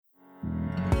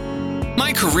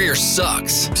My career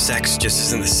sucks. Sex just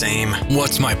isn't the same.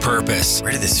 What's my purpose?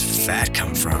 Where did this fat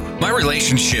come from? My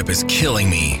relationship is killing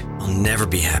me. I'll never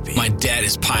be happy. My debt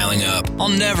is piling up. I'll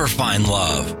never find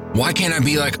love. Why can't I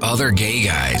be like other gay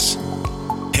guys?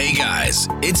 Hey guys,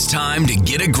 it's time to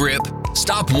get a grip,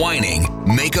 stop whining,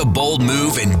 make a bold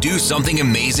move, and do something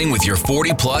amazing with your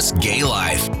 40-plus gay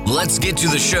life. Let's get to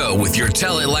the show with your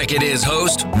Tell It Like It Is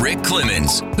host, Rick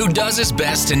Clemens, who does his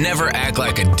best to never act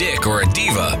like a dick or a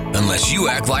diva unless you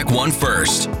act like one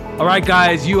first. All right,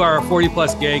 guys, you are a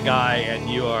 40-plus gay guy, and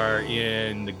you are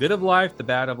in the good of life, the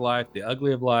bad of life, the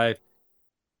ugly of life,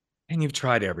 and you've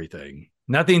tried everything.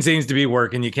 Nothing seems to be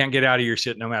working. You can't get out of your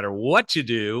shit no matter what you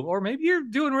do. Or maybe you're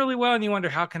doing really well and you wonder,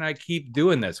 how can I keep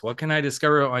doing this? What can I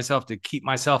discover about myself to keep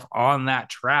myself on that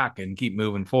track and keep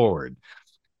moving forward?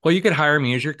 Well, you could hire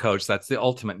me as your coach. That's the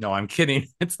ultimate. No, I'm kidding.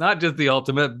 It's not just the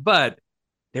ultimate, but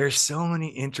there's so many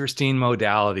interesting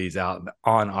modalities out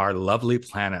on our lovely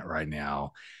planet right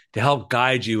now to help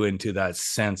guide you into that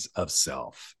sense of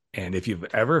self. And if you've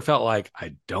ever felt like,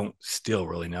 I don't still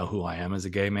really know who I am as a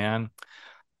gay man,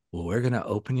 well, we're going to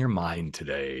open your mind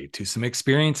today to some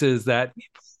experiences that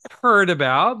you've heard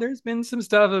about. There's been some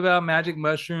stuff about magic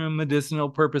mushroom, medicinal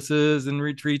purposes and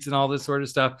retreats and all this sort of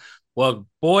stuff. Well,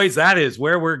 boys, that is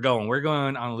where we're going. We're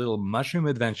going on a little mushroom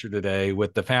adventure today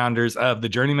with the founders of the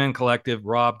Journeyman Collective,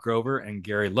 Rob Grover and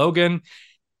Gary Logan.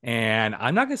 And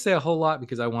I'm not going to say a whole lot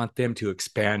because I want them to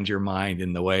expand your mind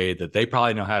in the way that they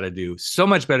probably know how to do so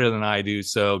much better than I do.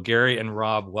 So Gary and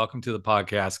Rob, welcome to the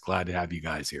podcast. Glad to have you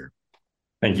guys here.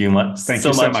 Thank you much. Thank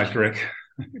you so much, Rick.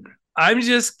 I'm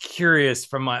just curious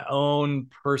from my own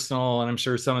personal, and I'm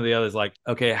sure some of the others, like,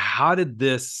 okay, how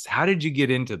did you get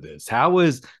into this? How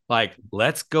was like,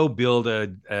 let's go build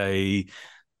a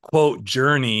quote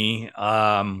journey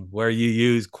where you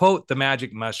use quote the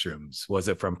magic mushrooms? Was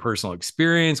it from personal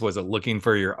experience? Was it looking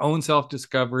for your own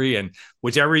self-discovery? And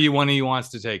whichever one of you wants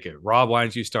to take it. Rob, why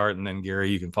don't you start? And then Gary,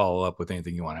 you can follow up with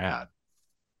anything you want to add.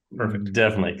 Perfect.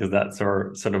 Definitely, because that's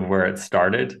sort of where it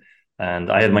started.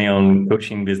 And I had my own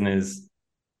coaching business.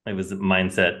 It was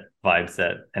mindset, vibe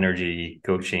set, energy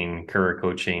coaching, career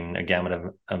coaching, a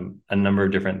gamut of a number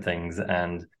of different things.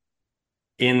 And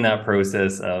in that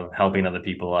process of helping other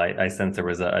people, I sensed there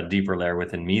was a deeper layer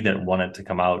within me that wanted to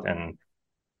come out and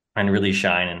really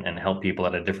shine and help people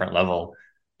at a different level.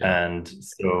 Yeah. And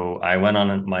so I went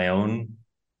on my own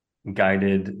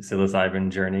guided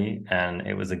psilocybin journey, and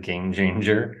it was a game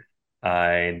changer.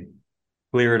 I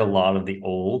cleared a lot of the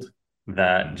old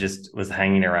that just was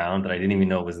hanging around that I didn't even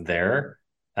know was there.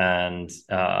 And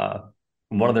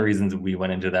one of the reasons we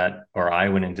went into that, or I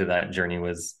went into that journey,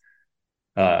 was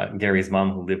Gary's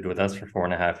mom, who lived with us for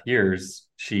 4.5 years.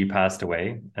 She passed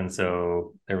away, and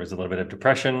so there was a little bit of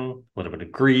depression, a little bit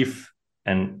of grief,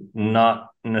 and not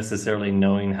necessarily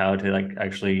knowing how to like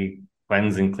actually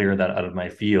cleanse and clear that out of my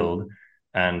field.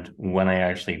 And when I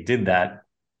actually did that,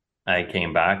 I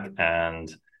came back and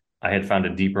I had found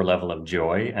a deeper level of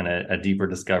joy and a deeper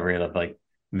discovery of like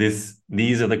these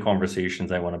are the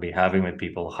conversations I want to be having with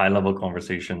people, high level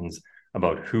conversations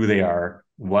about who they are,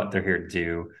 what they're here to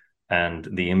do, and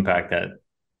the impact that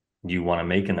you want to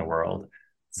make in the world.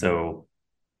 So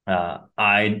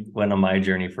I went on my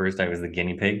journey first. I was the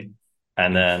guinea pig,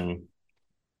 and then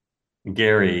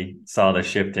Gary saw the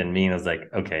shift in me and was like,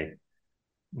 okay,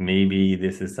 maybe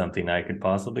this is something I could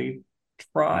possibly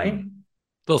try. A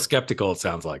little skeptical, it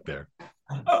sounds like there.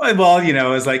 Oh, well,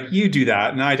 it's like, you do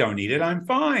that and I don't need it. I'm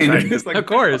fine. Right. It's like, of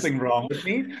course. Nothing wrong with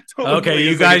me. Totally. Okay,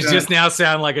 you guys just now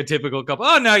sound like a typical couple.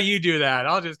 Oh, no, you do that.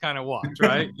 I'll just kind of watch,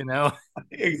 right?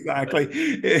 Exactly.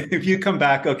 If you come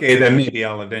back, okay, then maybe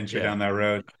I'll venture down that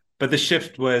road. But the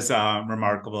shift was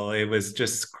remarkable. It was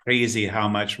just crazy how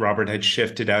much Robert had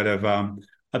shifted out of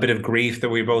a bit of grief that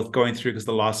we were both going through because of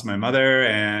the loss of my mother,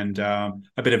 and a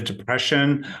bit of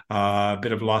depression, a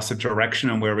bit of loss of direction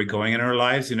on where we're going in our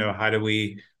lives. How do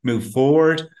we move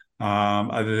forward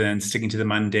other than sticking to the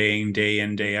mundane day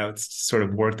in, day out sort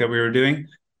of work that we were doing.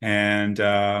 And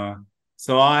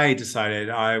so I decided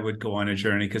I would go on a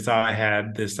journey because I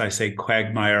had this, I say,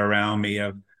 quagmire around me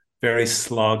of very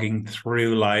slogging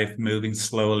through life, moving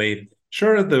slowly.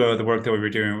 Sure, the work that we were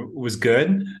doing was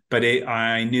good, but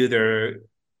I knew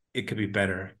it could be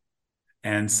better.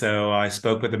 And so I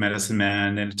spoke with the medicine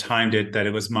man and timed it that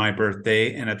it was my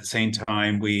birthday. And at the same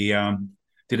time, we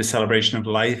did a celebration of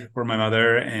life for my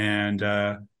mother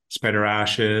and spread her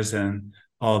ashes, and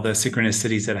all the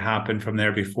synchronicities that happened from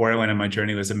there before I went on my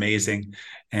journey was amazing.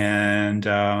 And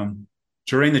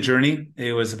during the journey,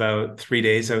 it was about 3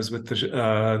 days. I was with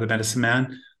the medicine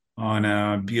man on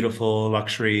a beautiful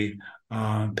luxury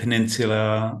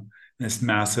peninsula, this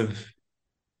massive,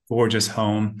 gorgeous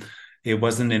home. It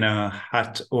wasn't in a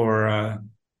hut or a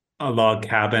log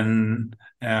cabin.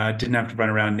 Didn't have to run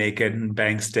around naked and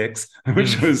bang sticks,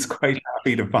 which I was quite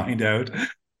happy to find out.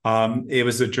 It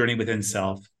was a journey within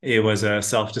self. It was a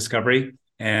self-discovery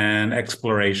and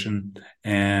exploration.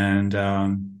 And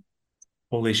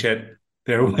holy shit,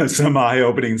 there was some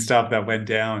eye-opening stuff that went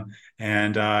down.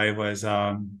 And it was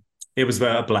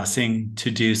a blessing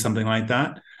to do something like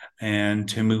that and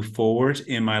to move forward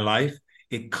in my life.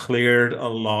 It cleared a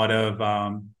lot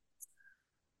of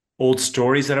old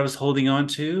stories that I was holding on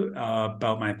to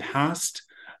about my past,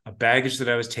 a baggage that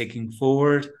I was taking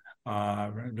forward,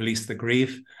 released the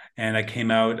grief, and I came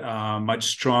out much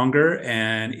stronger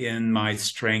and in my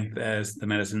strength, as the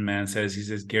medicine man says. He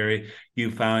says, Gary, you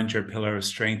found your pillar of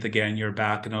strength again. You're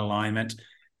back in alignment.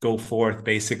 Go forth,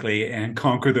 basically, and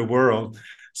conquer the world.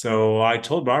 So I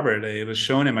told Robert, it was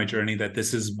shown in my journey that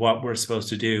this is what we're supposed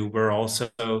to do. We're also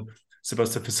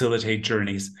supposed to facilitate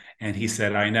journeys. And he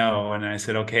said, I know. And I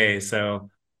said, okay, so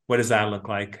what does that look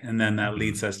like? And then that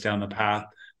leads us down the path.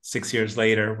 6 years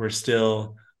later, we're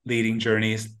still leading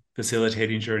journeys,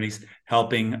 facilitating journeys,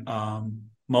 helping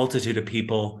multitude of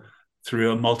people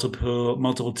through a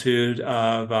multitude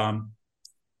of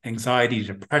anxiety,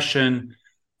 depression,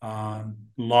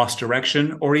 lost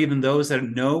direction, or even those that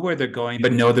know where they're going,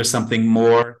 but know there's something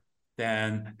more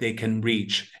than they can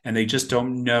reach. And they just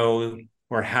don't know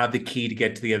or have the key to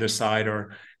get to the other side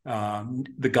or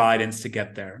the guidance to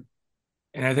get there.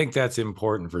 And I think that's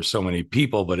important for so many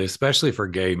people, but especially for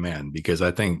gay men, because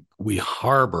I think we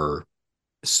harbor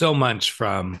so much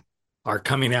from our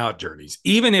coming out journeys.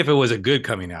 Even if it was a good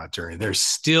coming out journey, there's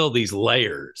still these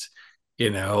layers,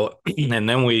 and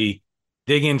then we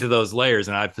dig into those layers.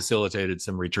 And I've facilitated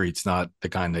some retreats, not the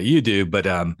kind that you do, but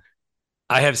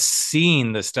I have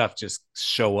seen the stuff just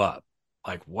show up.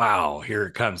 Like, wow, here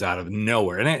it comes out of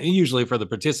nowhere. And usually for the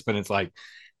participant, it's like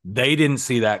they didn't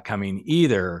see that coming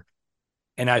either.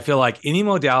 And I feel like any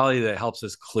modality that helps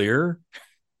us clear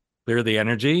the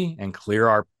energy and clear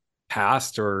our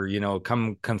past, or,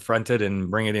 come confront it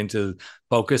and bring it into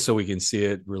focus so we can see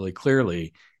it really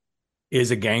clearly,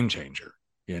 is a game changer,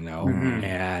 Mm-hmm.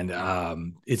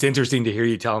 And it's interesting to hear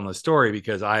you telling the story,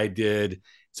 because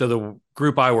so the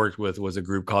group I worked with was a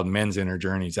group called Men's Inner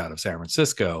Journeys out of San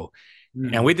Francisco.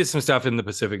 Mm-hmm. And we did some stuff in the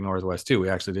Pacific Northwest too. We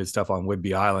actually did stuff on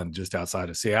Whidbey Island just outside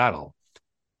of Seattle.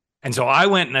 And so I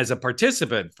went as a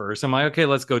participant first. I'm like, okay,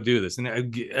 let's go do this. And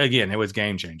again, it was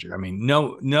game changer. I mean,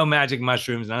 no magic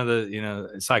mushrooms, none of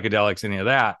the, psychedelics, any of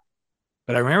that.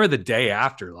 But I remember the day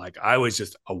after, like, I was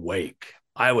just awake.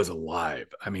 I was alive.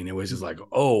 I mean, it was just like,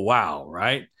 oh, wow.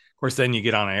 Right. Of course, then you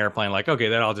get on an airplane, like, okay,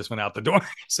 that all just went out the door,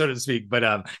 so to speak.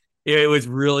 But it was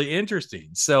really interesting.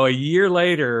 So a year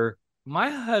later,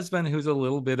 my husband, who's a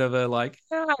little bit of a like,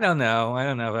 I don't know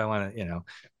if I want to,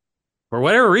 for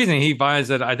whatever reason, he finds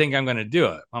that I think I'm going to do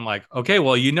it. I'm like, okay,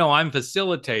 well, I'm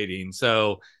facilitating.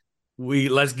 So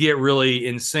let's get really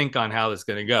in sync on how this is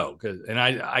going to go. And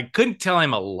I couldn't tell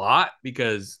him a lot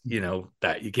because,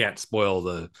 that you can't spoil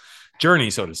the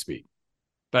journey, so to speak.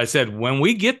 But I said, when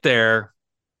we get there,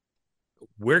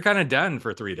 we're kind of done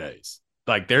for 3 days.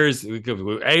 Like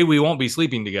A, we won't be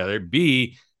sleeping together.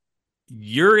 B,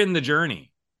 you're in the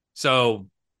journey. So,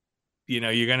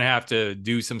 you're going to have to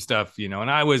do some stuff, and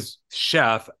I was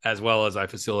chef as well as I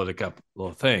facilitated a couple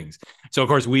of things. So of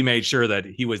course we made sure that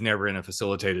he was never in a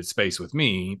facilitated space with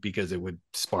me because it would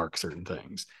spark certain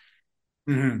things.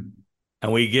 Mm-hmm.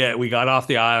 And we got off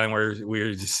the island where we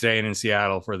were just staying in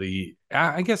Seattle for we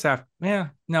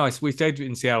stayed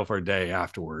in Seattle for a day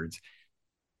afterwards.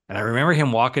 And I remember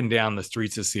him walking down the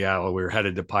streets of Seattle. We were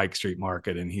headed to Pike Street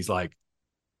Market, and he's like,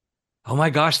 oh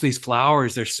my gosh, these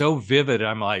flowers, they're so vivid.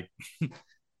 I'm like,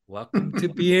 welcome to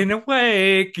being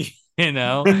awake,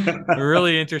 a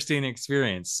really interesting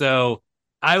experience. So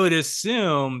I would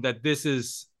assume that this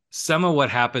is some of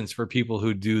what happens for people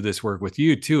who do this work with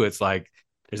you too. It's like,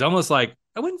 there's almost like,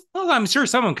 I'm sure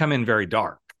some of them come in very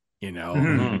dark,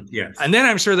 Mm-hmm. Yes. And then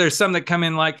I'm sure there's some that come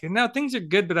in like, no, things are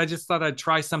good, but I just thought I'd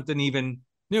try something even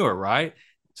newer. Right.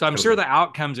 So I'm sure the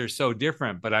outcomes are so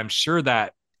different, but I'm sure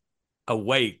that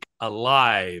awake,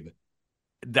 alive,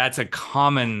 that's a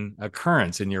common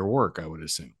occurrence in your work, I would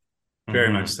assume.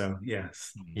 Very much so.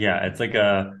 Yes. Yeah, it's like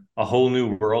a whole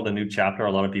new world, a new chapter.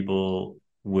 A lot of people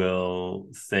will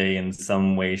say in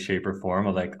some way, shape, or form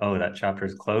of like, oh, that chapter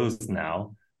is closed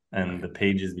now, and the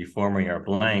pages before me are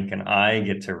blank, and I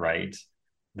get to write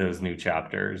those new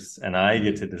chapters, and I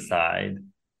get to decide.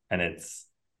 And it's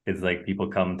like people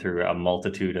come through a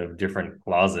multitude of different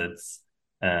closets,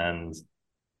 and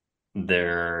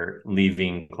they're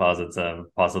leaving closets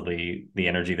of possibly the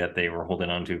energy that they were holding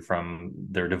on to from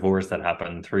their divorce that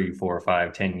happened 3, 4,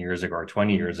 5, 10 years ago or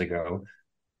 20 years ago.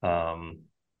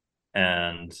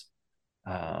 And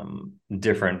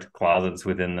different closets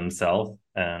within themselves.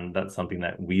 And that's something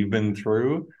that we've been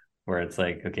through, where it's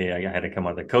like, okay, I had to come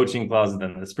out of the coaching closet,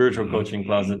 then the spiritual coaching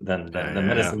closet, then the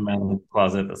medicine man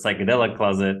closet, the psychedelic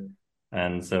closet.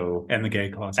 And so, and the gay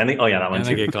closet. that one and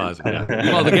too. the gay closet. Yeah.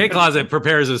 Well, the gay closet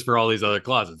prepares us for all these other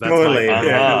closets. That's Totally. my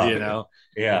Yeah. you know.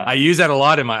 Yeah. I use that a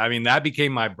lot in my. I mean, that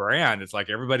became my brand. It's like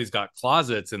everybody's got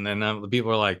closets, and then the people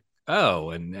are like, oh,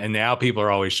 and now people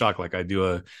are always shocked. Like I've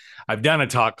done a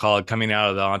talk called "Coming Out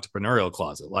of the Entrepreneurial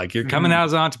Closet." Like you're coming out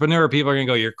as an entrepreneur, people are gonna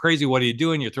go, "You're crazy. What are you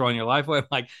doing? You're throwing your life away." I'm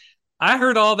like, I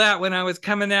heard all that when I was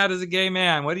coming out as a gay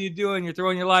man. What are you doing? You're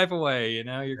throwing your life away. You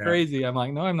know, you're crazy. I'm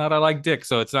like, no, I'm not. I like dick.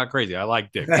 So it's not crazy. I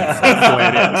like dick. That's the way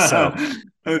it is.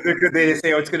 So they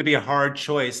say, oh, it's going to be a hard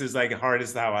choice. It's like hard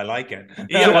as how I like it.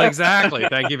 yeah, well, exactly.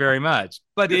 Thank you very much.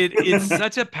 But it's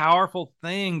such a powerful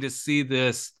thing to see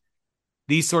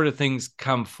these sort of things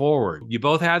come forward. You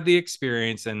both had the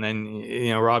experience, and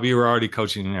then Rob, you were already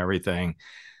coaching and everything.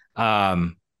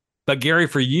 But Gary,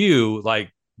 for you,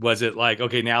 like, was it like,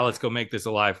 okay, now let's go make this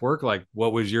a life work? Like,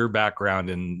 what was your background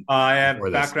in? I have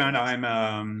background.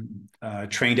 I'm a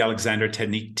trained Alexander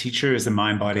technique teacher as a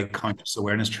mind-body conscious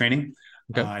awareness training.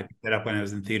 Okay. I picked that up when I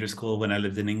was in theater school when I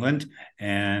lived in England,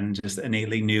 and just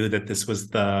innately knew that this was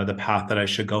the path that I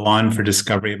should go on for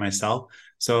discovery of myself.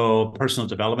 So personal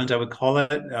development, I would call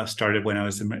it, started when I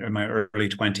was in my early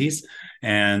 20s.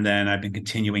 And then I've been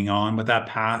continuing on with that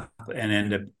path and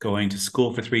ended up going to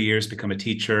school for 3 years, become a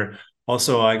teacher.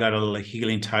 Also, I got a little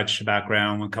healing touch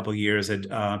background, a couple of years at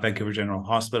Vancouver General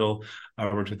Hospital.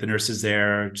 I worked with the nurses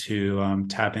there to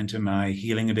tap into my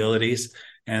healing abilities.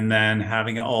 And then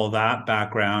having all that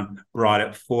background brought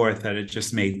it forth that it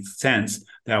just made sense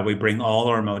that we bring all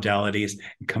our modalities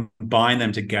and combine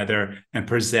them together and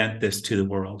present this to the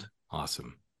world.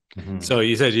 Awesome. Mm-hmm. So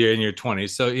you said you're in your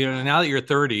 20s. So, now that you're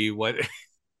 30, what?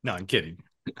 No, I'm kidding.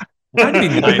 That'd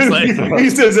be nice. Like, he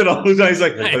says it all the time. He's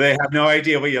like, well, they have no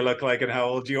idea what you look like and how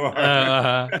old you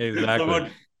are. Exactly.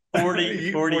 So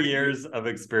 40 years of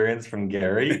experience from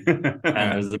Gary, and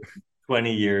there's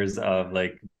 20 years of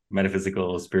like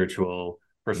metaphysical, spiritual,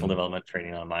 personal development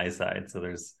training on my side. So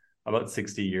there's about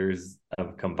 60 years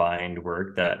of combined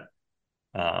work that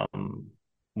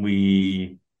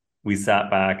we sat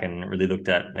back and really looked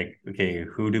at, like, okay,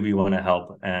 who do we want to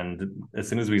help? And as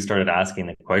soon as we started asking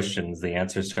the questions, the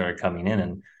answers started coming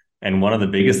in. And one of the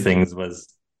biggest things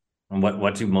was,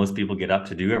 what do most people get up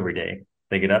to do every day?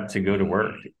 They get up to go to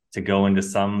work, to go into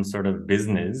some sort of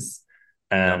business.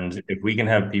 And if we can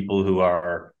have people who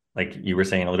are, like you were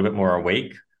saying, a little bit more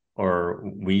awake, or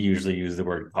we usually use the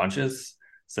word conscious.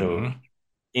 So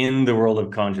in the world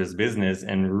of conscious business,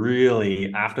 and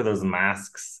really after those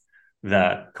masks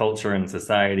that culture and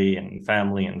society and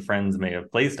family and friends may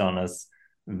have placed on us,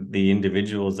 the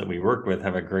individuals that we work with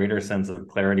have a greater sense of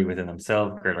clarity within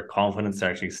themselves, greater confidence to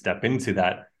actually step into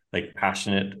that like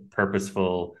passionate,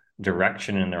 purposeful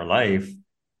direction in their life,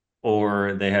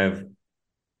 or they have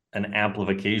an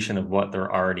amplification of what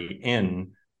they're already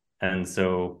in. And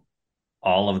so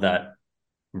all of that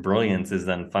brilliance is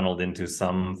then funneled into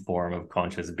some form of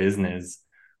conscious business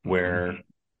where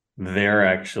they're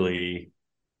actually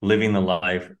living the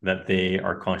life that they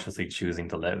are consciously choosing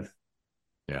to live.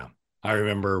 Yeah. I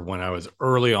remember when I was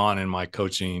early on in my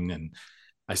coaching, and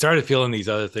I started feeling these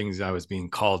other things I was being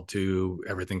called to,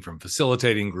 everything from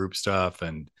facilitating group stuff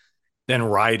and then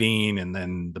writing. And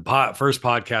then the first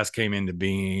podcast came into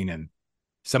being, and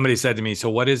somebody said to me,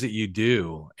 so what is it you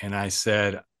do? And I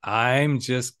said, I'm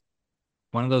just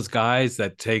one of those guys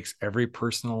that takes every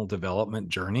personal development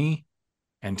journey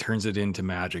and turns it into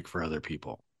magic for other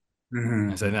people.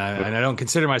 I said, and I don't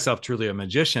consider myself truly a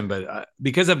magician, but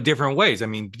because of different ways. I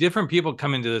mean, different people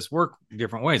come into this work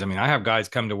different ways. I mean, I have guys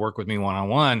come to work with me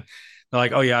one-on-one. They're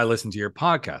like, oh yeah, I listened to your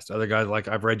podcast. Other guys like,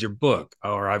 I've read your book,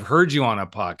 or I've heard you on a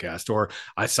podcast, or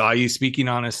I saw you speaking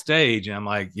on a stage. And I'm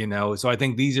like, so I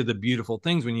think these are the beautiful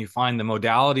things when you find the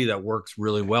modality that works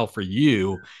really well for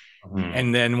you.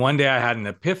 And then one day I had an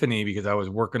epiphany because I was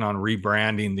working on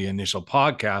rebranding the initial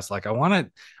podcast. Like I want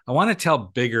to tell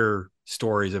bigger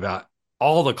stories about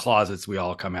all the closets we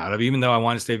all come out of, even though I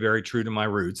want to stay very true to my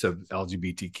roots of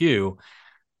LGBTQ.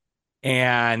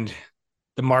 And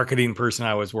the marketing person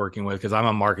I was working with, because I'm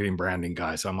a marketing branding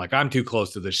guy. So I'm like, I'm too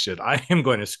close to this shit. I am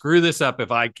going to screw this up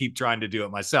if I keep trying to do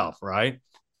it myself. Right.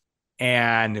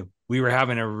 And we were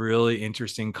having a really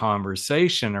interesting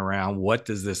conversation around, what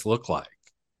does this look like?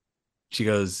 She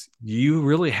goes, you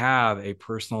really have a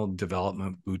personal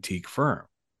development boutique firm.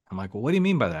 I'm like, well, what do you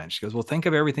mean by that? And she goes, well, think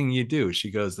of everything you do. She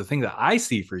goes, the thing that I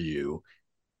see for you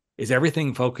is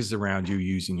everything focused around you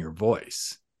using your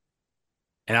voice.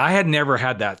 And I had never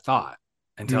had that thought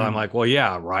until I'm like, well,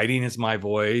 yeah, writing is my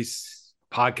voice,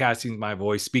 podcasting is my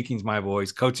voice, speaking is my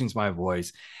voice, coaching is my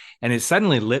voice. And it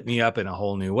suddenly lit me up in a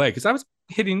whole new way because I was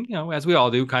hitting, as we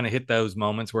all do, kind of hit those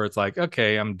moments where it's like,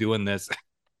 okay, I'm doing this.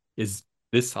 Is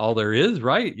this all there is?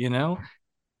 Right.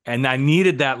 And I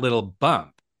needed that little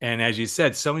bump. And as you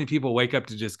said, so many people wake up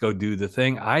to just go do the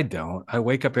thing. I don't. I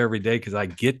wake up every day because I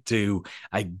get to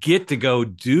go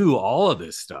do all of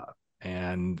this stuff.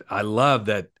 And I love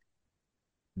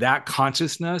that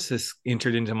consciousness has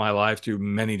entered into my life through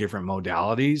many different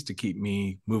modalities to keep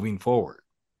me moving forward.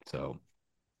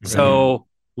 So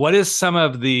what is some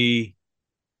of the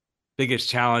biggest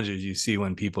challenges you see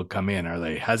when people come in? Are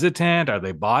they hesitant? Are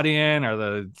they bought in? Are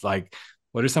they like,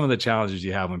 what are some of the challenges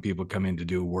you have when people come in to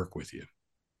do work with you?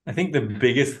 I think the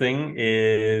biggest thing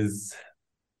is,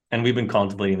 and we've been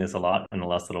contemplating this a lot in the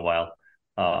last little while.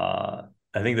 I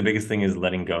think the biggest thing is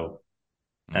letting go,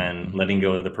 and letting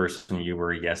go of the person you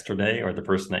were yesterday or the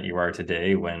person that you are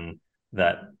today, when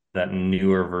that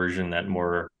newer version, that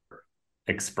more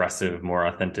expressive, more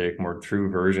authentic, more true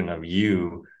version of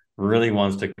you really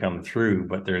wants to come through.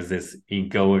 But there's this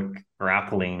egoic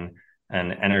grappling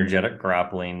and energetic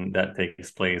grappling that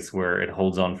takes place where it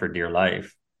holds on for dear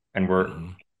life. And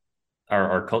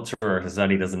our culture, our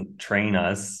society doesn't train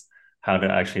us how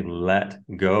to actually let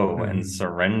go and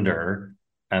surrender.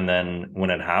 And then when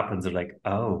it happens, they're like,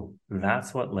 oh,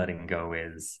 that's what letting go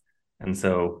is. And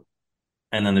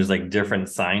then there's like different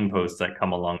signposts that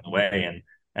come along the way.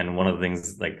 And one of the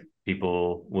things, like,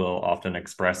 people will often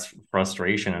express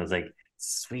frustration. And it's like,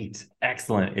 sweet,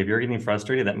 excellent. If you're getting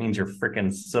frustrated, that means you're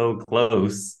freaking so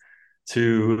close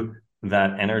to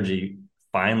that energy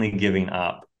finally giving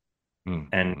up,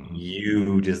 and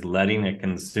you just letting it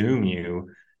consume you,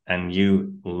 and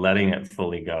you letting it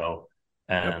fully go.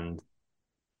 And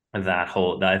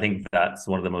I think that's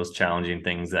one of the most challenging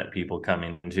things that people come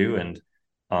into. And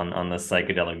on the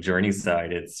psychedelic journey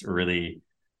side,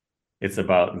 it's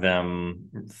about them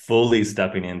fully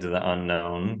stepping into the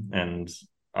unknown. And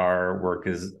our work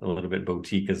is a little bit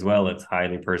boutique as well. It's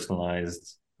highly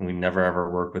personalized. We never ever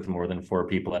work with more than 4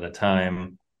 people at a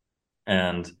time.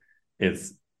 And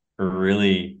it's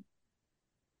really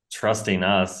trusting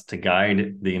us to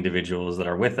guide the individuals that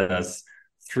are with us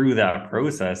through that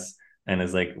process. And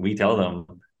it's like, we tell them,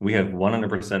 we have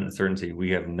 100% certainty.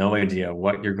 We have no idea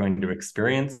what you're going to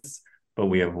experience, but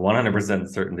we have 100%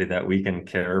 certainty that we can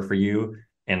care for you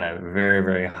in a very,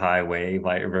 very high way,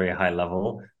 very high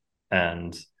level.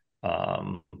 And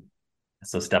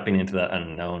so stepping into that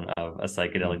unknown of a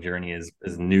psychedelic journey is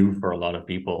new for a lot of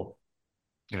people.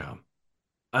 Yeah.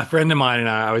 A friend of mine and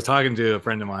I was talking to a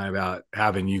friend of mine about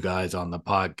having you guys on the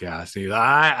podcast. He's like,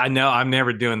 I know I'm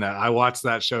never doing that. I watched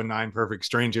that show, 9 Perfect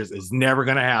Strangers. It's never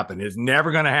going to happen. It's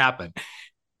never going to happen.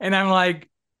 And I'm like,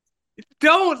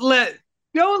 don't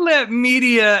let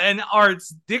media and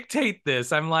arts dictate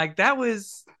this. I'm like, that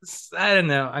was, I don't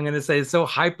know. I'm going to say so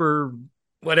hyper,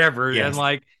 whatever. Yes. And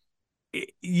like,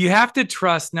 you have to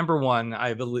trust, number one,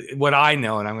 I believe what I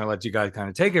know, and I'm going to let you guys kind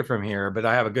of take it from here. But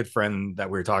I have a good friend that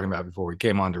we were talking about before we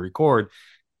came on to record,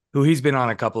 who he's been on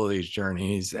a couple of these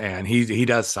journeys, and he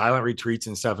does silent retreats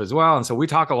and stuff as well. And so we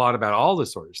talk a lot about all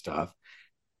this sort of stuff.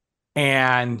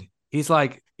 And he's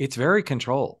like, it's very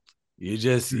controlled. You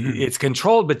just, it's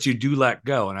controlled, but you do let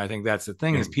go. And I think that's the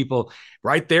thing is people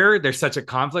right there, there's such a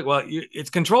conflict. Well, it's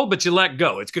controlled, but you let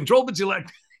go. It's controlled, but you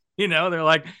let, they're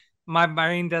like, my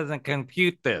brain doesn't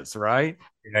compute this, right?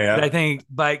 Yeah. But I think,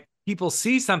 but people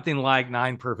see something like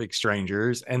 9 Perfect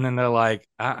Strangers, and then they're like,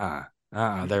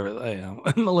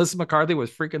 Melissa McCarthy was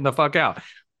freaking the fuck out.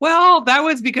 Well, that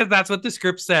was because that's what the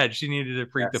script said. She needed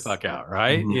to freak the fuck out,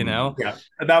 right? Yeah,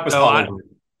 that was Hollywood.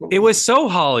 It was so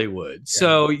Hollywood. Yeah.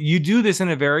 So you do this in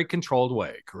a very controlled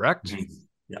way, correct?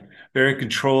 Yeah, very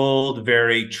controlled,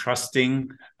 very trusting.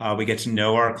 We get to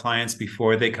know our clients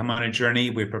before they come on a journey.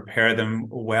 We prepare them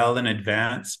well in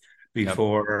advance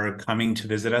before coming to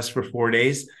visit us for 4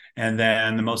 days. And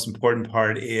then the most important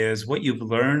part is what you've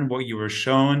learned, what you were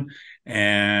shown,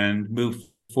 and move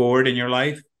forward in your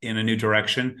life in a new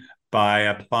direction by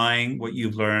applying what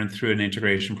you've learned through an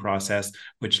integration process,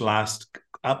 which lasts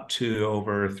up to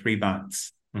over 3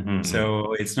 months.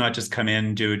 So it's not just come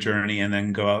in, do a journey, and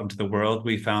then go out into the world.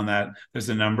 We found that there's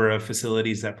a number of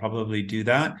facilities that probably do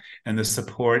that, and the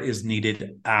support is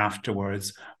needed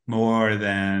afterwards more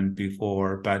than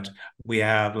before. But we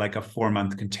have like a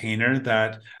 4-month container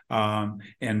that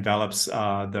envelops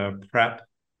the prep,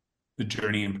 the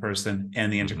journey in person,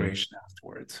 and the integration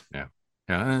afterwards. Yeah.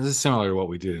 Yeah, this is similar to what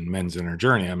we did in Men's Inner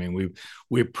Journey. I mean,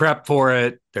 we prep for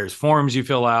it. There's forms you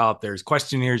fill out. There's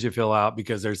questionnaires you fill out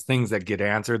because there's things that get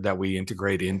answered that we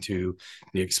integrate into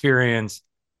the experience.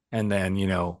 And then,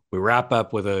 we wrap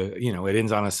up with it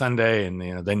ends on a Sunday,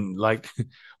 and then like,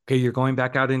 okay, you're going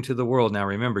back out into the world now.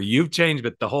 Remember, you've changed,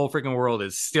 but the whole freaking world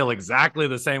is still exactly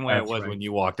the same way it was when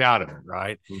you walked out of it,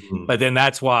 right? Mhm. But then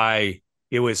that's why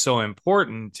it was so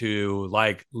important to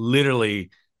like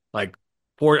literally like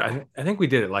I think we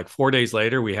did it like 4 days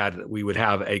later. We would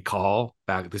have a call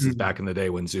back. This is back in the day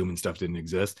when Zoom and stuff didn't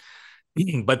exist.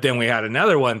 But then we had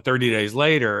another one 30 days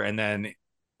later. And then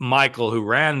Michael, who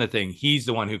ran the thing, he's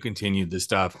the one who continued the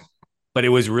stuff. But it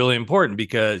was really important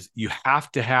because you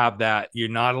have to have that. You're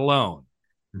not alone.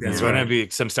 That's You're right. going to be,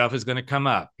 some stuff is going to come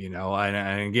up, and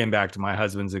again, back to my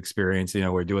husband's experience,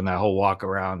 we're doing that whole walk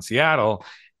around Seattle.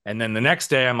 And then the next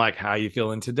day I'm like, how are you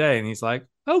feeling today? And he's like,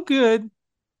 oh, good.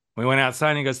 We went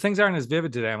outside and he goes, things aren't as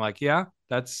vivid today. I'm like, yeah,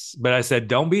 but I said,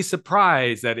 don't be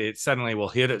surprised that it suddenly will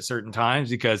hit at certain times,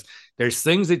 because there's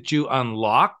things that you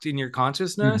unlocked in your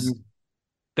consciousness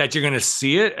that you're going to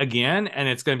see it again. And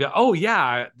it's going to be, oh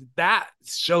yeah, that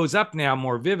shows up now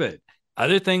more vivid.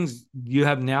 Other things you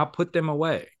have now put them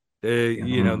away.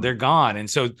 They're gone. And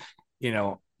so,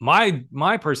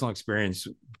 my personal experience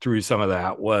through some of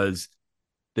that was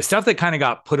the stuff that kind of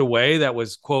got put away that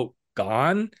was quote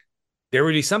gone. There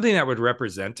would be something that would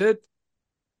represent it,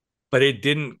 but it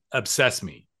didn't obsess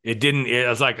me. It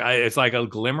was like, it's like a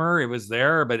glimmer. It was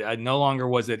there, but I no longer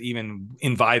was it even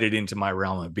invited into my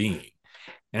realm of being.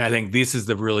 And I think this is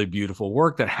the really beautiful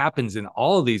work that happens in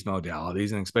all of these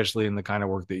modalities, and especially in the kind of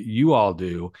work that you all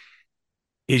do,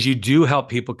 is you do help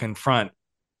people confront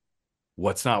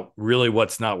what's not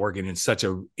working in such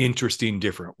an interesting,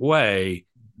 different way,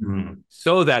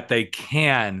 so that they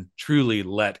can truly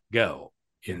let go.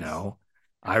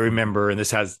 I remember, and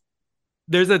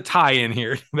there's a tie in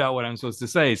here about what I'm supposed to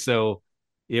say. So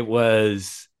it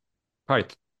was probably,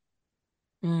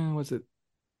 was it?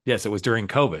 Yes, it was during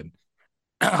COVID.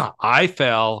 I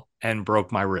fell and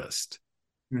broke my wrist.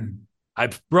 I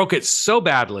broke it so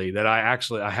badly that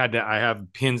I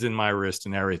have pins in my wrist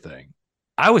and everything.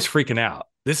 I was freaking out.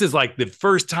 This is like the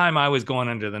first time I was going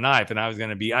under the knife, and I was going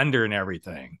to be under and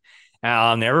everything. And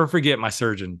I'll never forget my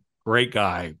surgeon, great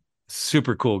guy,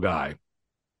 super cool guy.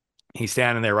 He's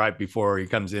standing there right before he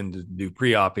comes in to do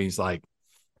pre-op. And he's like,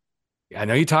 I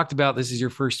know you talked about this is your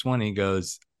first one. He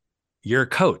goes, you're a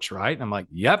coach, right? And I'm like,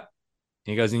 yep.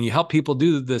 He goes, and you help people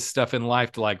do this stuff in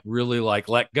life to like really like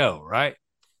let go, right?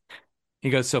 He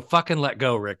goes, so fucking let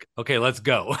go, Rick. Okay, let's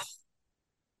go.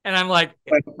 And I'm like,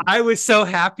 I was so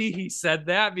happy he said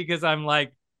that, because I'm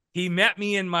like, he met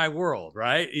me in my world,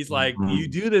 right? He's like, you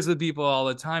do this with people all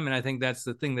the time. And I think that's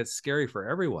the thing that's scary for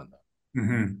everyone,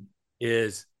 though,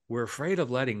 is we're afraid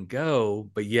of letting go,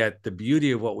 but yet the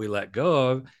beauty of what we let go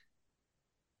of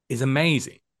is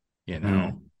amazing,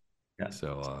 Yeah.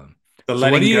 So, the so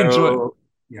letting what do you go, enjoy?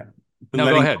 Yeah. No,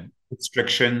 go ahead.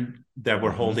 Restriction that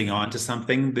we're holding on to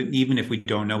something, that even if we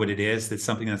don't know what it is, that's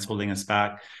something that's holding us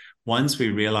back. Once we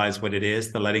realize what it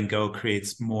is, the letting go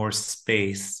creates more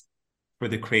space for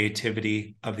the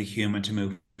creativity of the human to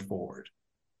move forward.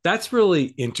 That's really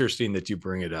interesting that you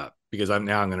bring it up, because I'm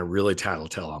going to really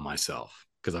tattletale on myself,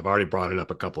 because I've already brought it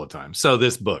up a couple of times. So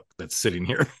this book that's sitting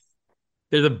here,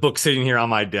 there's a book sitting here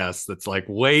on my desk that's like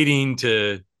waiting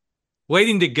to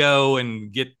go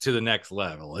and get to the next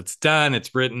level. It's done.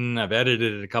 It's written. I've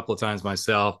edited it a couple of times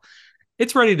myself.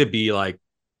 It's ready to be like,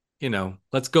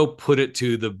 let's go put it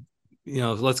to the,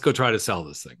 let's go try to sell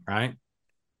this thing. Right.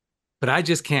 But I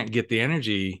just can't get the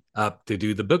energy up to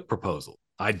do the book proposal.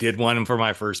 I did one for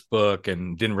my first book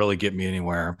and didn't really get me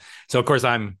anywhere. So of course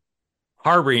I'm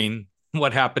harboring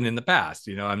what happened in the past.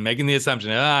 I'm making the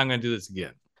assumption, I'm going to do this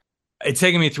again. It's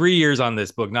taken me 3 years on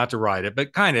this book, not to write it,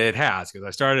 but kind of it has, because I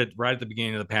started right at the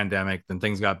beginning of the pandemic, then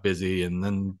things got busy, and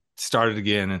then started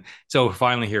again. And so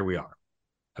finally here we are.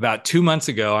 About 2 months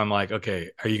ago, I'm like, okay,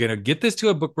 are you going to get this to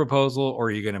a book proposal, or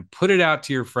are you going to put it out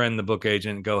to your friend, the book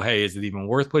agent, and go, hey, is it even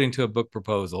worth putting to a book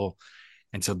proposal?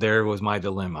 And so there was my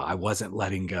dilemma. I wasn't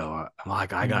letting go. I'm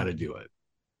like, I got to do it.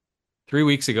 3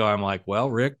 weeks ago, I'm like,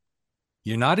 well, Rick,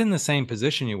 you're not in the same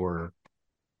position you were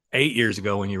 8 years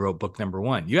ago when you wrote book number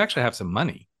 1. You actually have some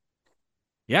money.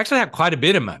 You actually have quite a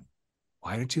bit of money.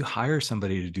 Why don't you hire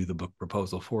somebody to do the book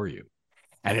proposal for you?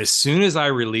 And as soon as I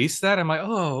released that, I'm like,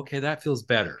 oh, okay, that feels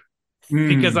better.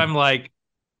 Because I'm like,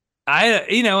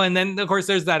 and then of course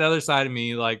there's that other side of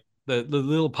me, like the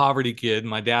little poverty kid,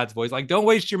 my dad's voice, like, don't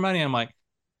waste your money. I'm like,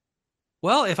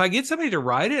 well, if I get somebody to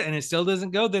write it and it still doesn't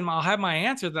go, then I'll have my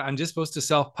answer that I'm just supposed to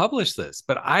self-publish this.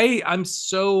 But I'm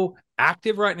so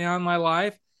active right now in my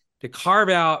life to carve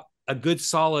out a good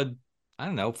solid, I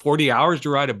don't know, 40 hours to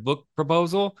write a book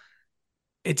proposal,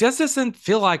 it just doesn't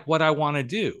feel like what I want to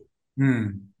do.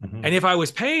 Mm-hmm. And if I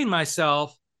was paying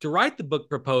myself to write the book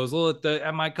proposal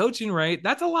at my coaching rate,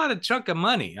 that's a lot of chunk of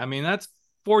money. I mean, that's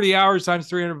 40 hours times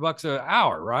 $300 an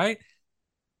hour, right?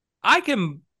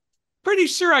 Pretty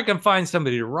sure I can find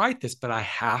somebody to write this, but I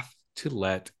have to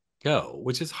let go,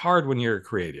 which is hard when you're a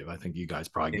creative. I think you guys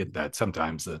probably get that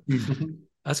sometimes.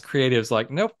 Us creatives like,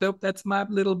 nope, that's my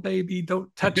little baby,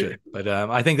 don't touch it. But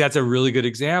I think that's a really good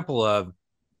example of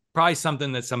probably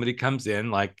something that somebody comes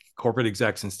in, like corporate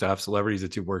execs and stuff, celebrities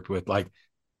that you've worked with, like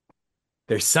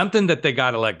there's something that they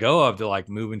got to let go of to like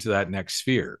move into that next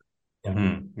sphere.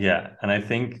 Yeah. And I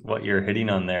think what you're hitting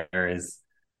on there is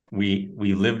we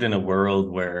lived in a world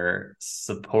where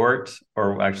support,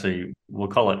 or actually we'll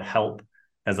call it help,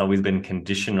 has always been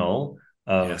conditional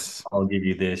of Yes. I'll give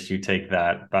you this, you take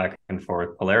that, back and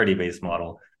forth, polarity-based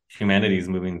model. Humanity is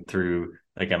moving through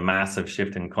like a massive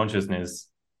shift in consciousness,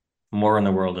 more in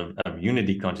the world of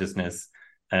unity consciousness.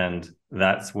 And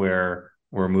that's where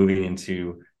we're moving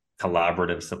into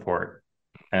collaborative support.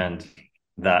 And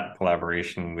that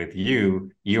collaboration with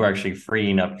you actually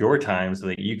freeing up your time so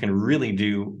that you can really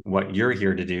do what you're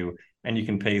here to do, and you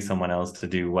can pay someone else to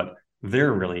do what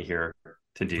they're really here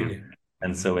to do.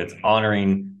 And so it's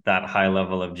honoring that high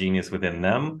level of genius within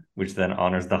them, which then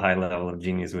honors the high level of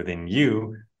genius within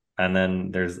you. And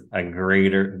then there's a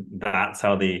greater, that's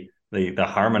how the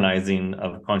harmonizing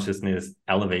of consciousness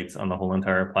elevates on the whole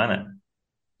entire planet.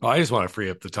 Well, I just want to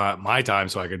free up my time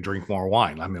so I can drink more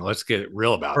wine. I mean, let's get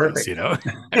real about this, you know?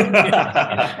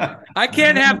 I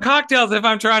can't have cocktails if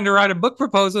I'm trying to write a book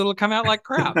proposal. It'll come out like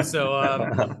crap.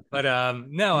 So,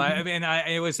 no, I mean,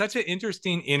 it was such an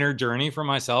interesting inner journey for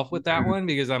myself with that one,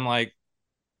 because I'm like,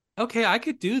 okay, I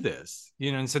could do this,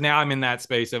 you know? And so now I'm in that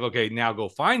space of, okay, now go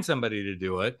find somebody to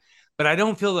do it. But I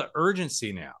don't feel the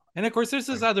urgency now. And of course, there's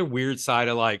this other weird side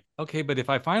of like, okay, but if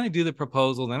I finally do the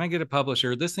proposal, then I get a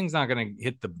publisher, this thing's not going to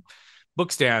hit the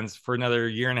book stands for another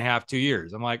year and a half, 2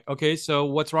 years. I'm like, okay, so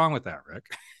what's wrong with that, Rick?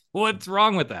 What's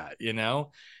wrong with that? You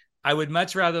know, I would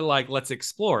much rather like, let's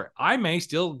explore. I may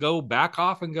still go back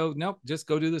off and go, nope, just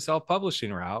go do the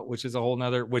self-publishing route, which is a whole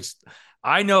nother, which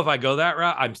I know if I go that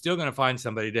route, I'm still going to find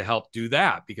somebody to help do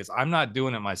that, because I'm not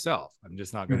doing it myself. I'm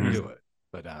just not going to do it.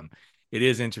 But, it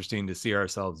is interesting to see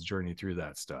ourselves journey through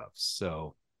that stuff.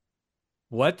 So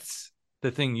what's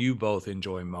the thing you both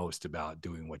enjoy most about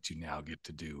doing what you now get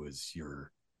to do as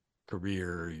your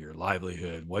career, your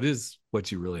livelihood? What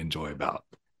you really enjoy about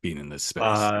being in this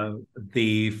space?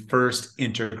 The first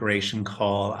integration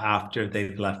call after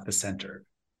they've left the center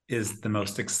is the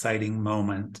most exciting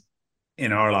moment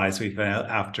in our lives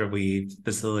after we've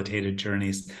facilitated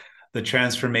journeys. The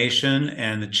transformation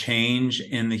and the change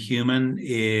in the human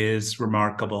is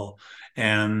remarkable,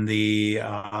 and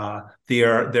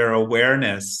their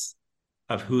awareness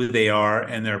of who they are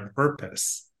and their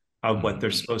purpose of what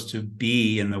they're supposed to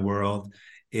be in the world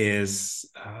is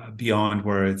beyond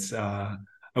words. I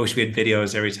wish we had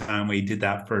videos every time we did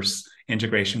that first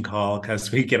integration call,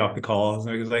 because we get off the calls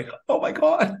and it was like, oh my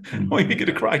God, we get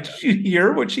to cry. Did you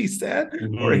hear what she said?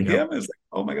 Or him? It's like,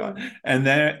 oh my God. And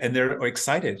they're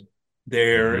excited.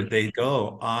 They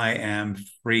go, I am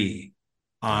free.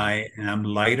 I am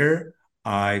lighter.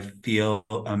 I feel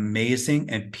amazing.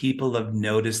 And people have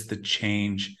noticed the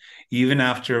change. Even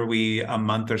after a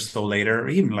month or so later, or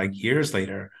even like years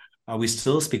later, we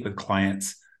still speak with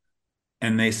clients.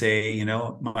 And they say, you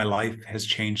know, my life has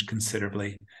changed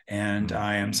considerably. And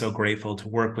I am so grateful to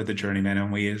work with the journeyman.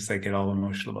 And we just like get all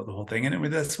emotional about the whole thing.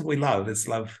 And that's what we love. It's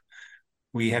love.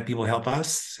 We had people help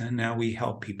us, and now we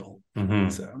help people.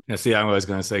 So yeah, see, I was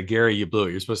going to say, Gary, you blew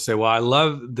it. You're supposed to say,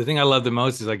 well, the thing I love the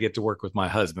most is I get to work with my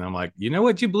husband. I'm like, you know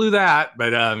what, you blew that,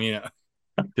 but you know,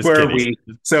 where are we?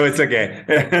 So it's okay.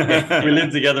 We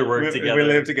live together, work together. We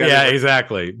live together. Yeah,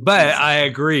 exactly. But I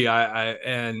agree. I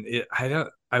don't know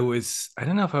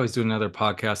if I was doing another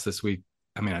podcast this week.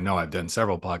 I mean, I know I've done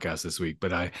several podcasts this week,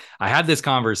 but I had this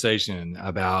conversation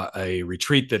about a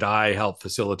retreat that I helped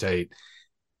facilitate.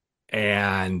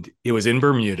 And it was in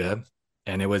Bermuda,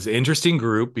 and it was an interesting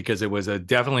group because it was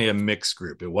definitely a mixed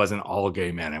group. It wasn't all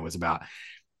gay men. It was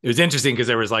interesting because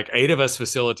there was like 8 of us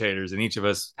facilitators, and each of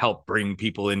us helped bring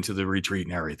people into the retreat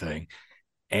and everything.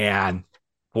 And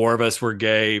 4 of us were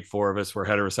gay, 4 of us were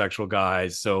heterosexual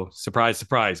guys. So surprise,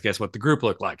 surprise, guess what the group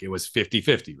looked like? It was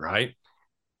 50-50, right?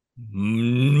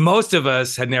 Most of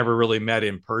us had never really met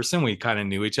in person. We kind of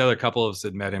knew each other. A couple of us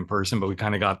had met in person, but we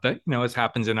kind of got that, you know, it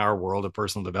happens in our world of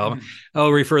personal development. Oh,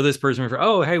 refer this person,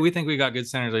 oh, hey, we think we got good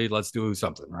synergy. Let's do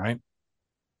something, right?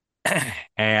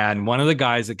 And one of the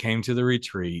guys that came to the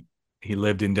retreat He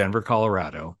lived in Denver,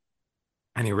 Colorado,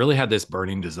 and he really had this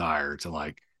burning desire to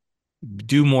like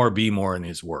do more, be more in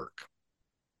his work,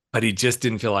 but he just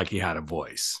didn't feel like he had a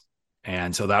voice.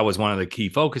 And so that was one of the key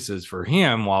focuses for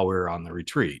him while we were on the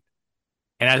retreat.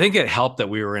 And I think it helped that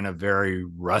we were in a very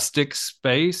rustic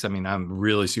space. I mean, I'm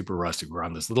really super rustic. We're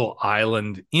on this little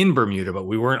island in Bermuda, but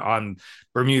we weren't on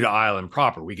Bermuda Island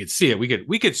proper. We could see it.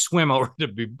 We could swim over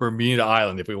to Bermuda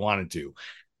Island if we wanted to,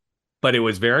 but it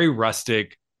was very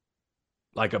rustic,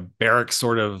 like a barrack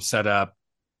sort of setup,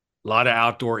 a lot of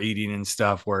outdoor eating and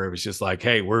stuff where it was just like,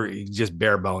 hey, we're just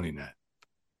bare boning it.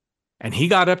 And he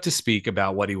got up to speak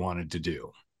about what he wanted to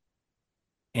do.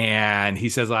 And he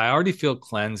says, I already feel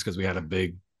cleansed because we had a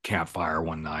big campfire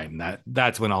one night. And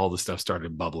that's when all the stuff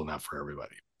started bubbling up for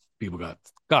everybody. People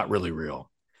got really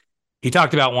real. He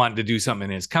talked about wanting to do something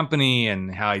in his company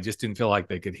and how he just didn't feel like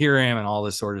they could hear him and all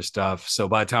this sort of stuff. So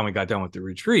by the time we got done with the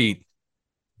retreat,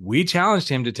 we challenged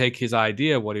him to take his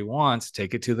idea, what he wants,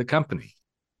 take it to the company.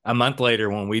 A month later,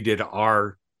 when we did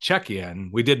our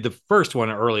check-in, we did the first one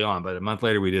early on, but a month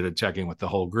later, we did a check-in with the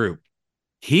whole group.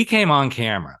 He came on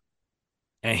camera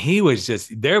and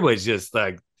there was just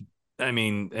like, I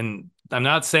mean, and I'm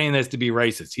not saying this to be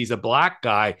racist. He's a black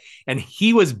guy and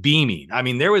he was beaming. I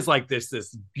mean, there was like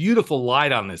this beautiful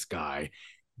light on this guy.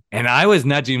 And I was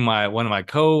nudging one of my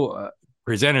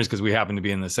co-presenters because we happened to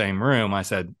be in the same room. I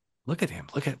said, look at him.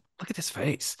 Look at his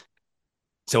face.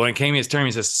 So when it came his turn,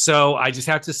 he says, so I just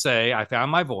have to say, I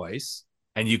found my voice.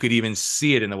 And you could even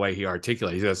see it in the way he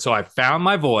articulated. He goes, so I found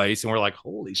my voice. And we're like,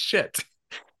 holy shit.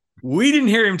 We didn't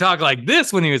hear him talk like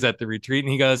this when he was at the retreat.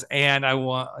 And he goes, and I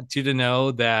want you to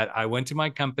know that I went to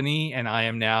my company and I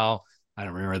am now, I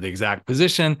don't remember the exact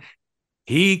position.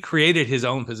 He created his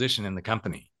own position in the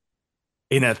company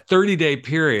in a 30-day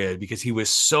period because he was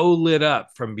so lit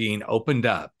up from being opened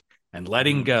up and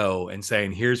letting go and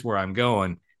saying, here's where I'm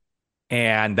going.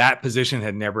 And that position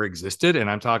had never existed. And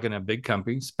I'm talking a big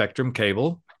company, Spectrum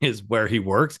Cable is where he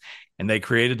works. And they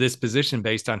created this position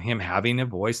based on him having a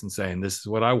voice and saying, this is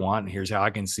what I want. And here's how I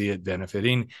can see it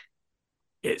benefiting.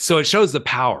 So it shows the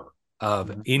power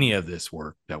of any of this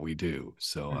work that we do.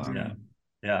 So,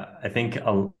 yeah. I think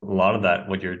a lot of that,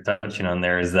 what you're touching on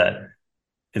there is that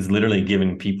it's literally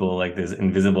giving people like this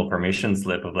invisible permission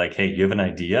slip of like, hey, you have an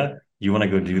idea. You want to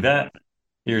go do that?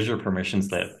 Here's your permission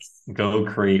slip. Go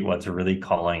create what's really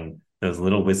calling, those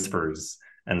little whispers.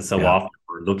 And so often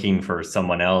we're looking for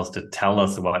someone else to tell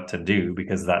us what to do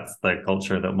because that's the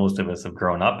culture that most of us have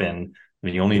grown up in. I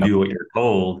mean, you only do what you're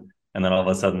told. And then all of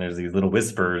a sudden there's these little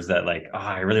whispers that like, oh,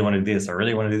 I really want to do this. I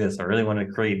really want to do this. I really want to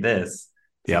create this.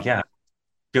 Like, yeah,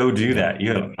 go do that.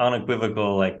 You have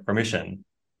unequivocal like permission.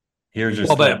 Here's your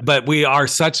but we are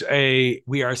such a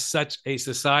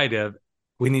society of,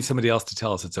 we need somebody else to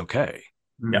tell us it's okay.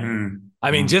 Yeah. I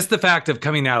mean, just the fact of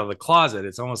coming out of the closet,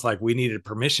 it's almost like we needed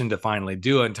permission to finally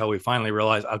do it until we finally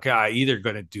realized, okay, I either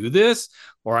going to do this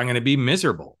or I'm going to be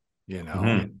miserable, you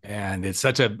know? And it's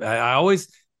I always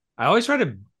try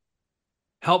to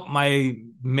help my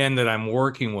men that I'm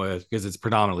working with, because it's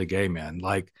predominantly gay men,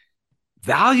 like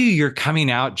value your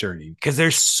coming out journey, because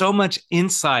there's so much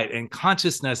insight and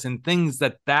consciousness and things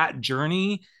that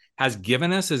journey has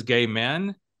given us as gay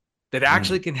men that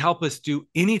actually can help us do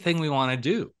anything we want to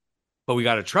do. But we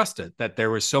got to trust it, that there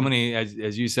was so many,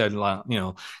 as you said, you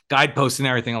know, guideposts and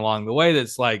everything along the way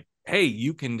that's like, hey,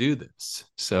 you can do this.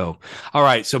 So, all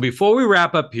right. So before we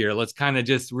wrap up here, let's kind of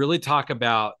just really talk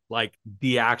about like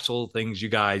the actual things you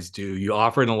guys do. You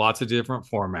offer it in lots of different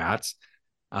formats.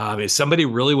 If somebody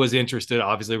really was interested,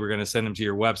 obviously we're going to send them to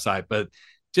your website, but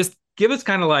just give us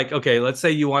kind of like, okay, let's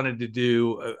say you wanted to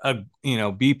do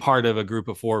be part of a group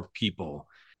of 4 people.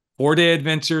 4-day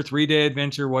adventure, 3-day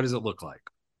adventure. What does it look like?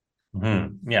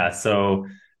 Yeah. So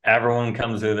everyone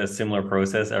comes with a similar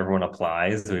process. Everyone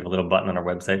applies. We have a little button on our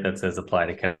website that says apply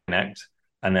to connect.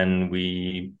 And then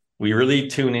we really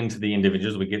tune into the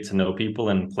individuals. We get to know people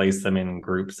and place them in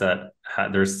groups that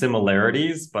there's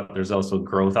similarities, but there's also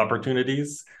growth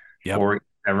opportunities for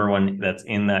everyone that's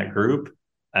in that group.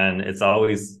 And it's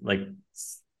always like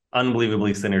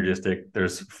unbelievably synergistic.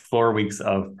 There's 4 weeks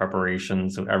of preparation,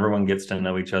 so everyone gets to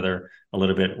know each other a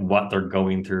little bit, what they're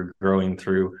going through, growing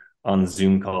through on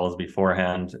Zoom calls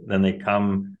beforehand. Then they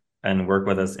come and work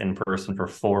with us in person for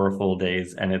 4 full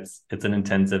days, and it's an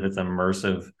intensive, it's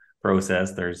immersive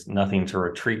process. There's nothing to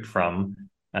retreat from,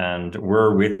 and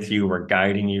we're with you. We're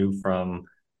guiding you from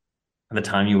the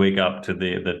time you wake up to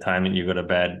the time that you go to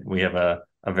bed. We have a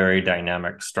very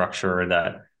dynamic structure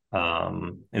that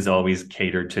is always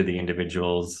catered to the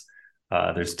individuals.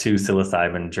 There's 2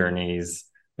 psilocybin journeys.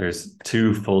 There's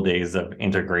 2 full days of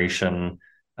integration.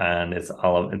 and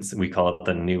we call it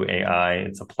the new AI.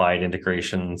 It's applied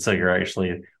integration. So you're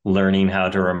actually learning how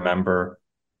to remember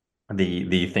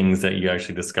the things that you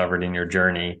actually discovered in your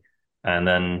journey, and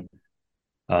then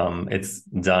it's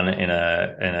done in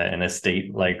a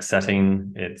state-like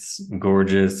setting. It's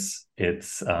gorgeous.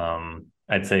 It's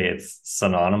I'd say it's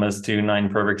synonymous to Nine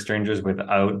Perfect Strangers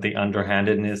without the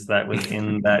underhandedness that was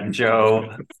in that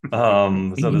Joe.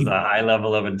 So there's a high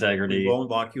level of integrity. We won't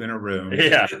lock you in a room.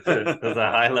 Yeah, there's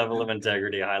a high level of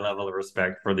integrity, a high level of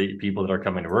respect for the people that are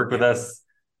coming to work with us.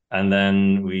 And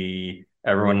then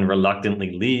everyone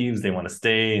reluctantly leaves. They want to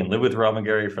stay and live with Rob and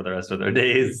Gary for the rest of their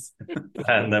days.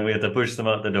 And then we have to push them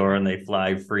out the door and they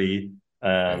fly free.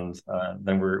 And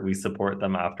then we support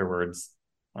them afterwards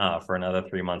for another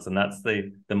 3 months. And that's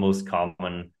the most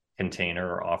common container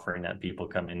or offering that people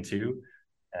come into.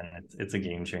 And it's a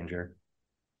game changer.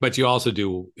 But you also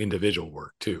do individual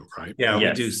work too, right? Yeah,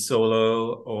 Yes. We do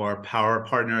solo or power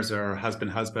partners or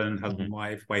husband,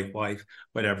 wife, wife,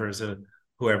 whatever. So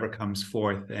whoever comes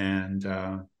forth. And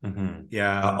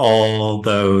yeah, all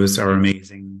those are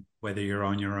amazing, whether you're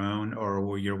on your own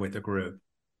or you're with a group.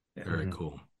 Yeah. Very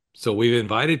cool. So we've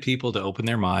invited people to open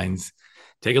their minds,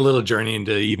 take a little journey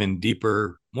into even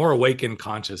deeper, more awakened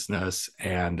consciousness.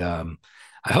 And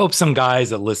I hope some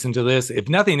guys that listen to this, if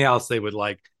nothing else, they would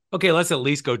like, okay, let's at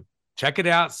least go check it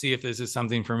out, see if this is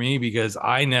something for me, because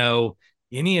I know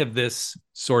any of this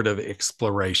sort of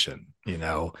exploration,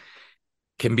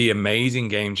 can be amazing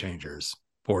game changers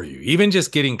for you. Even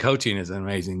just getting coaching is an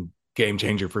amazing game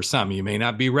changer for some. You may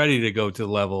not be ready to go to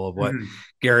the level of what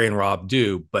Gary and Rob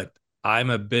do, but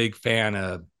I'm a big fan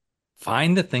of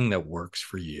find the thing that works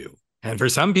for you. And for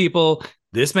some people,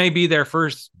 this may be their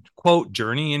first quote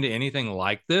journey into anything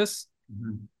like this.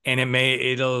 And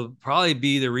it'll probably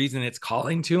be the reason it's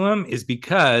calling to them is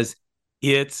because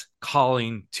it's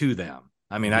calling to them.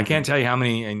 I mean, I can't tell you how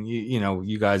many, and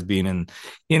you guys being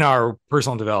in our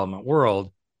personal development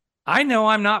world, I know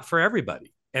I'm not for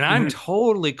everybody, and I'm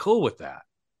totally cool with that.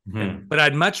 But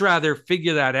I'd much rather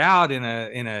figure that out in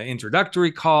a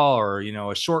introductory call or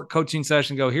a short coaching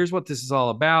session. Go, here's what this is all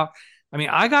about. I mean,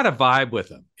 I got to vibe with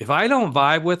them. If I don't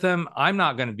vibe with them, I'm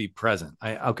not going to be present.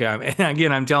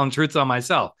 I'm telling truths on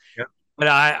myself. Yep. But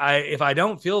if I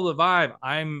don't feel the vibe,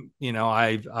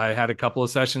 I had a couple of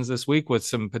sessions this week with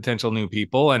some potential new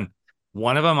people. And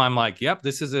one of them, I'm like, yep,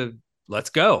 let's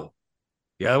go.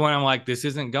 The other one, I'm like, this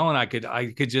isn't going. I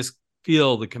could just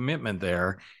feel the commitment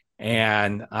there.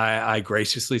 And I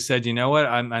graciously said, you know what?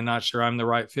 I'm not sure I'm the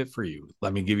right fit for you.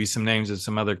 Let me give you some names of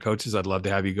some other coaches. I'd love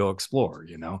to have you go explore,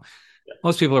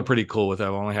 Most people are pretty cool with it.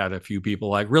 I've only had a few people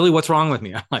like, really, what's wrong with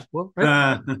me? I'm like, well,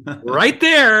 right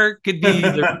there could be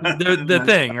the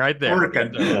thing right there.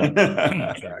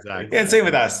 Exactly. And same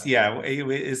with us. Yeah,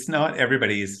 it's not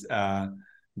everybody's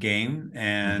game.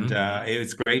 And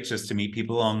it's great just to meet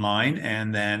people online.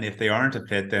 And then if they aren't a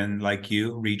fit, then like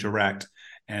you, redirect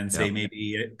and say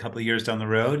maybe a couple of years down the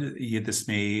road, this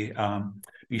may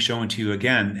be shown to you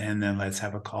again. And then let's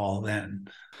have a call then.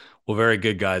 Well, very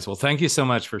good, guys. Well, thank you so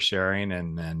much for sharing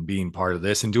and being part of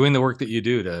this and doing the work that you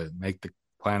do to make the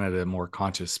planet a more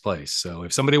conscious place. So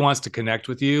if somebody wants to connect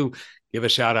with you, give a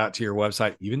shout out to your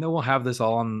website, even though we'll have this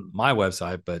all on my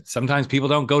website, but sometimes people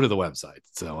don't go to the website.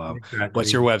 So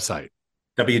What's your website?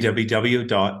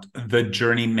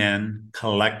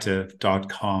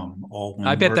 www.thejourneymancollective.com.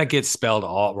 I bet that gets spelled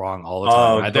all wrong all the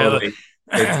time. Totally.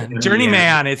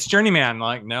 Journeyman. It's Journeyman.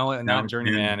 Like, no, not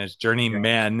Journeyman. It's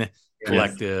Journeymen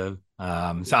Collective.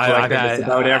 So it's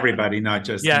about everybody, not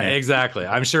just me. Exactly.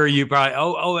 I'm sure you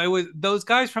probably it was those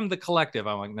guys from the Collective.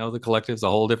 I'm like, no, the Collective's a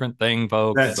whole different thing,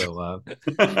 folks. So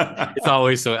it's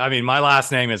always so. I mean, my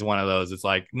last name is one of those. It's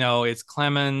like, no, it's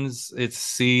Clemens, it's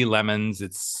C Lemons.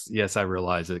 It's yes, I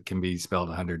realize it can be spelled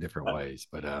 100 different ways,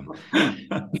 but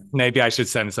maybe I should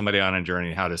send somebody on a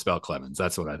journey how to spell Clemens.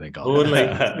 That's what I think I'll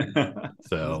do.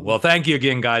 So, well, thank you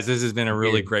again, guys. This has been a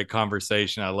really great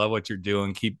conversation. I love what you're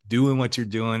doing. Keep doing what you're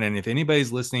doing, and if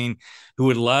anybody's listening who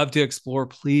would love to explore,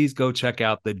 please go check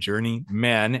out the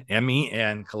Journeymen,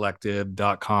 MEN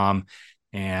collective.com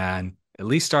and at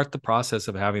least start the process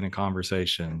of having a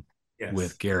conversation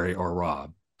with Gary or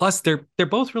Rob. Plus, they're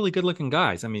both really good looking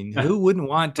guys. I mean, who wouldn't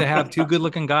want to have two good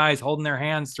looking guys holding their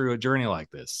hands through a journey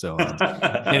like this? So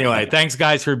anyway, thanks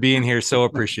guys for being here. So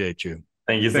appreciate you.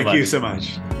 Thank you so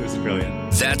much. This is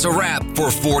brilliant. That's a wrap for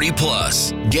 40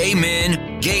 Plus. Gay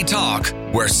men, gay talk,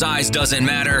 where size doesn't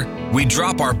matter. We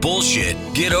drop our bullshit,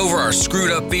 get over our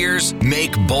screwed up fears,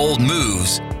 make bold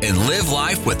moves, and live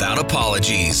life without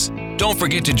apologies. Don't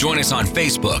forget to join us on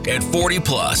Facebook at 40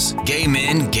 Plus, Gay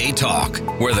Men, Gay Talk,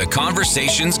 where the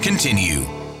conversations continue.